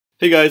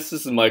Hey guys,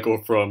 this is Michael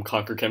from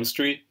Conquer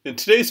Chemistry. In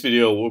today's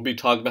video, we'll be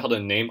talking about how to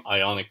name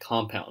ionic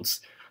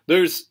compounds.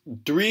 There's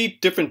three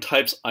different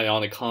types of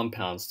ionic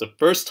compounds. The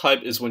first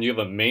type is when you have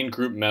a main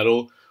group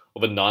metal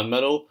of a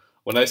nonmetal.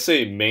 When I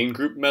say main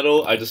group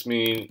metal, I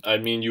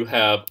mean you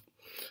have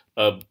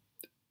a,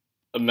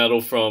 a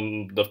metal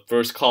from the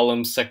first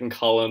column, second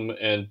column,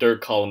 and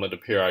third column of the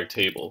periodic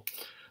table.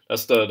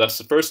 That's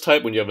the first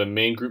type, when you have a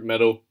main group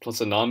metal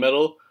plus a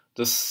nonmetal.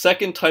 The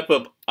second type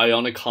of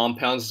ionic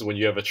compounds is when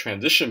you have a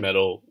transition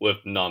metal with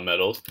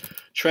nonmetals.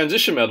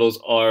 Transition metals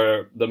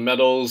are the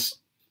metals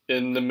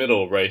in the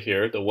middle right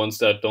here, the ones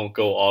that don't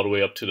go all the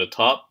way up to the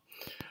top.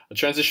 The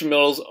transition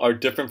metals are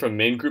different from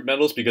main group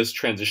metals because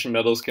transition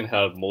metals can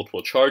have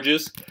multiple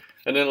charges.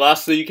 And then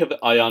lastly, you have the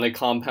ionic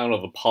compound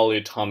of a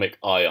polyatomic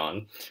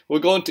ion.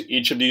 We'll go into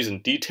each of these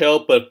in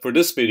detail, but for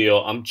this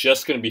video, I'm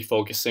just going to be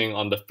focusing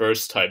on the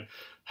first type,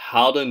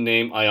 how to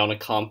name ionic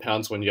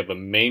compounds when you have a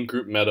main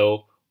group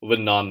metal with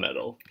a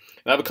nonmetal.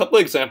 And I have a couple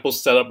of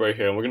examples set up right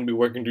here, and we're going to be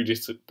working through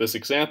this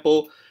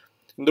example.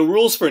 And the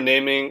rules for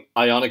naming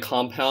ionic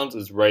compounds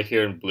is right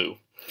here in blue.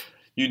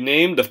 You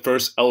name the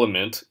first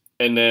element,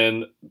 and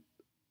then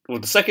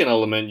with the second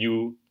element,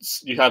 you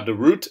have the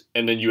root,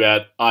 and then you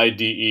add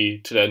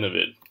IDE to the end of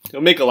it. It'll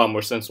make a lot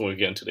more sense when we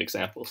get into the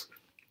examples.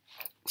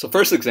 So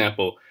first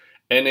example,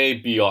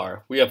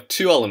 NaBr. We have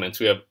two elements.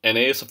 We have Na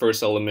as the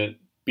first element,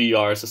 Br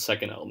as the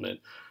second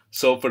element.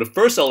 So for the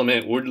first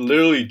element, we're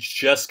literally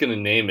just going to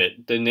name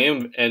it. The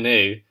name of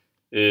Na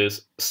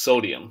is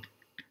sodium.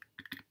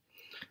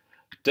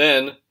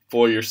 Then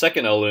for your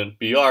second element,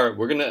 Br,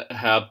 we're going to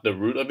have the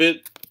root of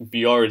it.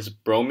 Br is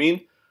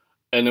bromine.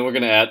 And then we're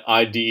going to add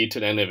IDE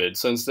to the end of it.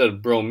 So instead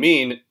of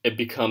bromine, it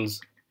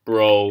becomes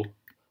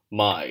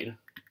bromide.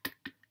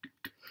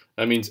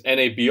 That means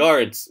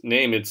NaBr, its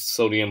name is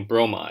sodium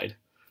bromide.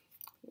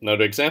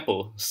 Another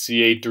example,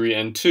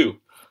 Ca3N2.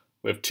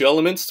 We have two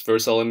elements. The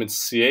first element is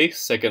Ca,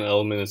 second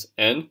element is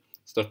N.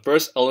 So the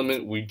first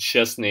element, we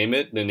just name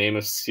it. The name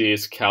of Ca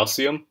is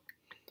calcium.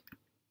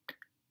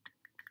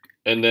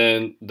 And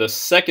then the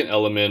second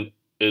element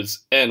is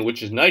N,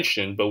 which is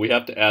nitrogen, but we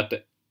have to add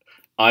the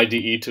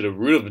IDE to the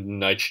root of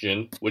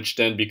nitrogen, which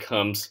then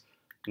becomes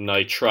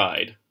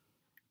nitride.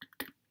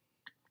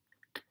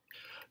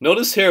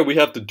 Notice here we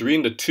have the 3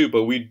 and the 2,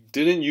 but we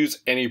didn't use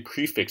any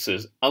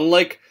prefixes.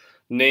 Unlike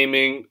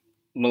naming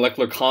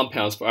molecular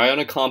compounds, for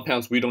ionic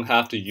compounds, we don't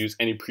have to use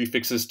any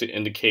prefixes to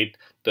indicate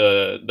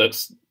the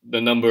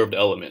number of the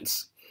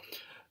elements.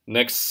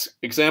 Next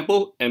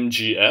example,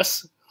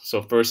 MgS.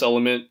 So first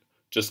element,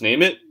 just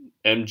name it.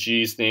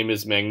 Mg's name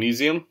is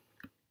magnesium.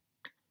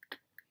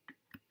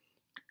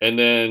 And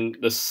then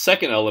the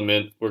second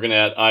element, we're going to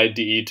add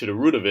IDE to the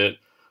root of it.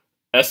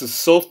 S is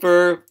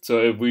sulfur, so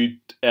if we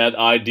add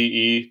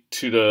IDE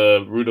to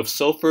the root of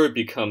sulfur, it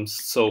becomes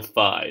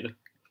sulfide.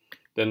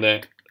 Then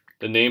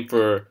the name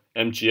for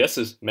MgS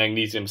is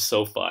magnesium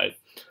sulfide.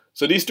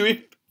 So these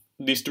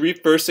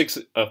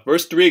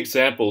first three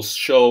examples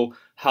show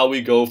how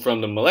we go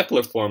from the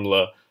molecular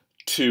formula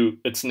to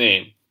its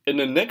name. In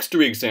the next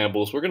three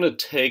examples, we're going to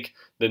take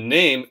the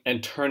name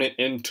and turn it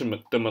into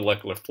the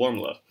molecular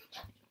formula.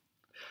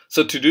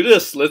 So to do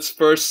this, let's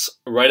first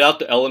write out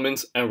the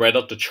elements and write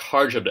out the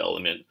charge of the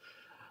element.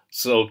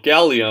 So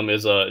gallium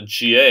is a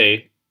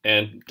Ga,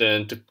 and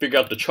then to figure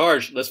out the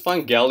charge, let's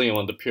find gallium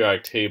on the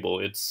periodic table.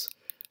 It's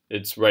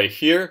right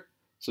here.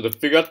 So to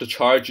figure out the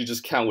charge, you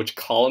just count which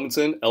column it's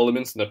in.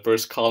 Elements in the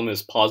first column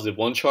is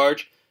 +1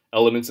 charge.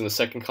 Elements in the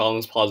second column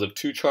is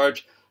 +2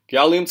 charge.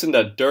 Gallium's in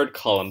that third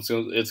column,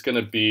 so it's going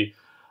to be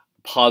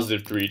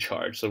 +3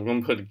 charge. So we're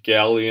going to put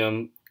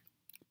gallium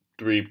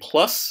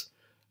 3+.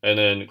 And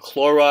then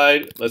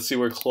chloride, let's see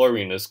where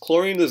chlorine is.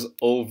 Chlorine is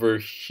over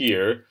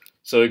here.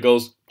 So it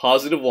goes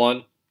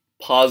 +1,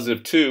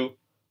 +2,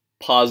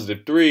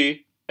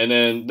 +3, and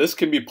then this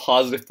can be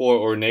 +4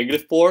 or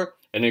 -4,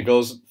 and it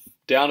goes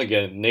down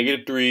again,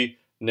 -3,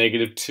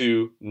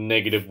 -2,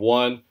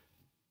 -1.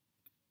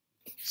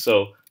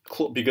 So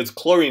because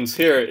chlorine's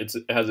here, it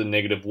has a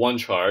 -1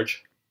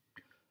 charge.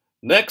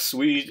 Next,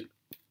 we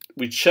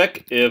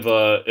check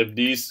if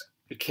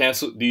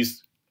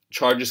these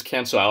charges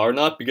cancel out or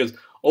not, because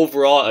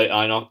overall,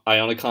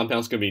 ionic compound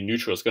is going to be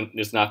neutral.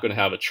 It's not going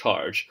to have a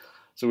charge.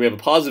 So we have a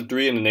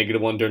 +3 and a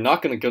 -1. They're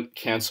not going to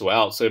cancel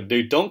out. So if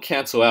they don't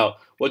cancel out,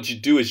 what you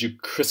do is you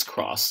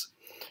crisscross.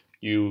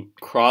 You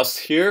cross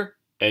here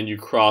and you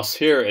cross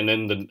here, and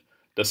then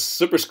the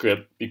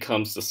superscript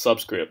becomes the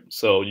subscript.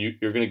 So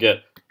you're going to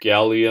get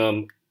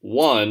gallium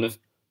 1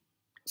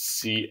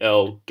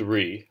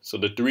 Cl3. So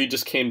the 3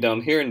 just came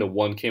down here and the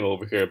 1 came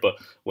over here. But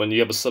when you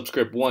have a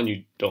subscript 1,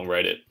 you don't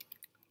write it.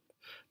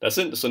 That's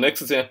it. So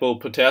next example,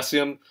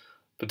 potassium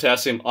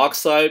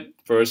oxide.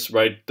 First,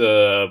 write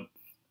the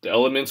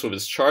elements with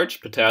its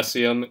charge.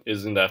 Potassium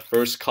is in that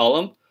first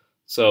column,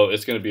 so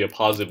it's going to be a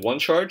 +1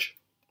 charge.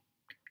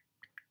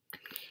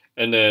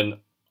 And then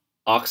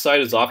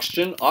oxide is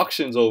oxygen.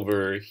 Oxygen's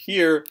over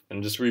here.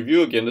 And just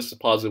review again, this is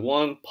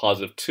 +1,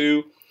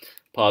 +2,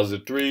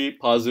 +3,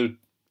 +4,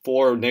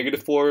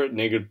 -4,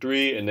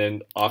 -3, and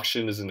then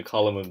oxygen is in the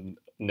column of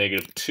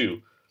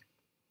 -2.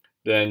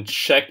 Then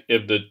check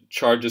if the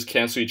charges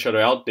cancel each other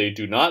out. They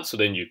do not, so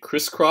then you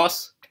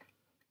crisscross.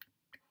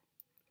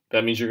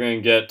 That means you're going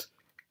to get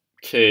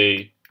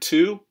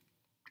K2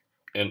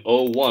 and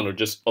O1, or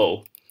just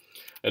O.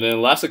 And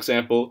then last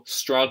example,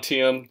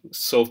 strontium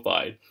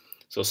sulfide.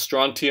 So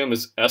strontium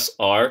is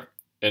Sr,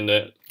 and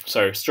then,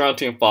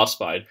 strontium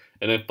phosphide,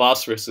 and then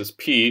phosphorus is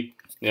P.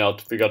 Now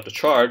to figure out the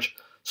charge,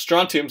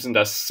 strontium's in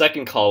that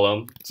second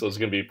column, so it's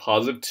going to be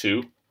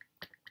 +2.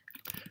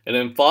 And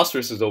then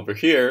phosphorus is over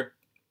here,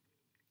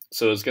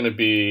 so it's going to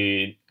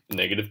be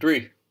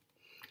 -3.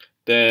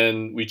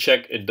 Then we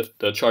check if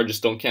the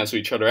charges don't cancel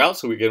each other out,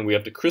 so again we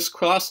have to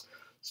crisscross,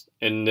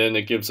 and then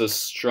it gives us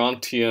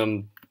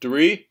strontium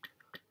 3,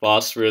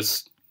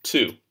 phosphorus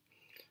 2.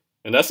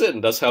 And that's it.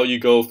 And that's how you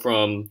go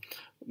from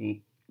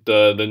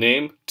the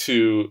name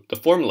to the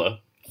formula.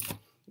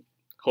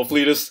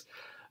 Hopefully this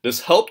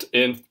helped.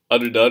 In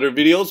the other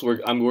videos, we're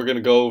going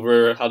to go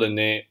over how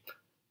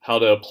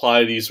to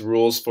apply these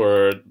rules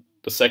for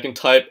the second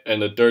type and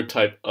the third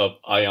type of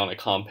ionic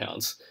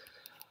compounds.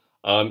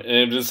 And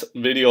if this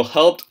video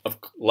helped,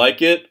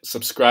 like it,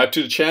 subscribe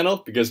to the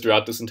channel, because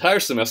throughout this entire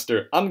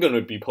semester, I'm going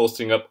to be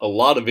posting up a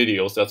lot of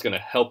videos that's going to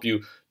help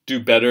you do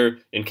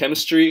better in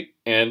chemistry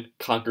and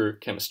conquer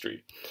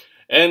chemistry.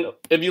 And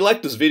if you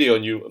like this video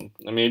and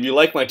if you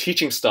like my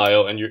teaching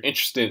style and you're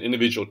interested in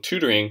individual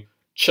tutoring,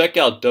 check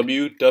out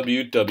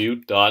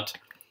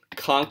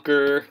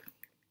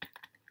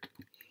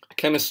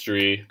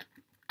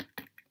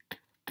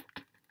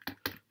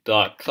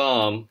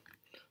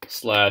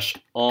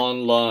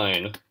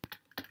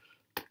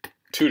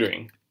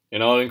tutoring.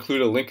 And I'll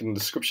include a link in the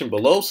description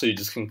below, so you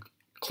just can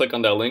click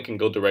on that link and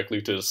go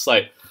directly to the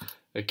site.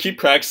 Keep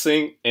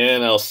practicing,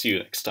 and I'll see you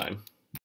next time.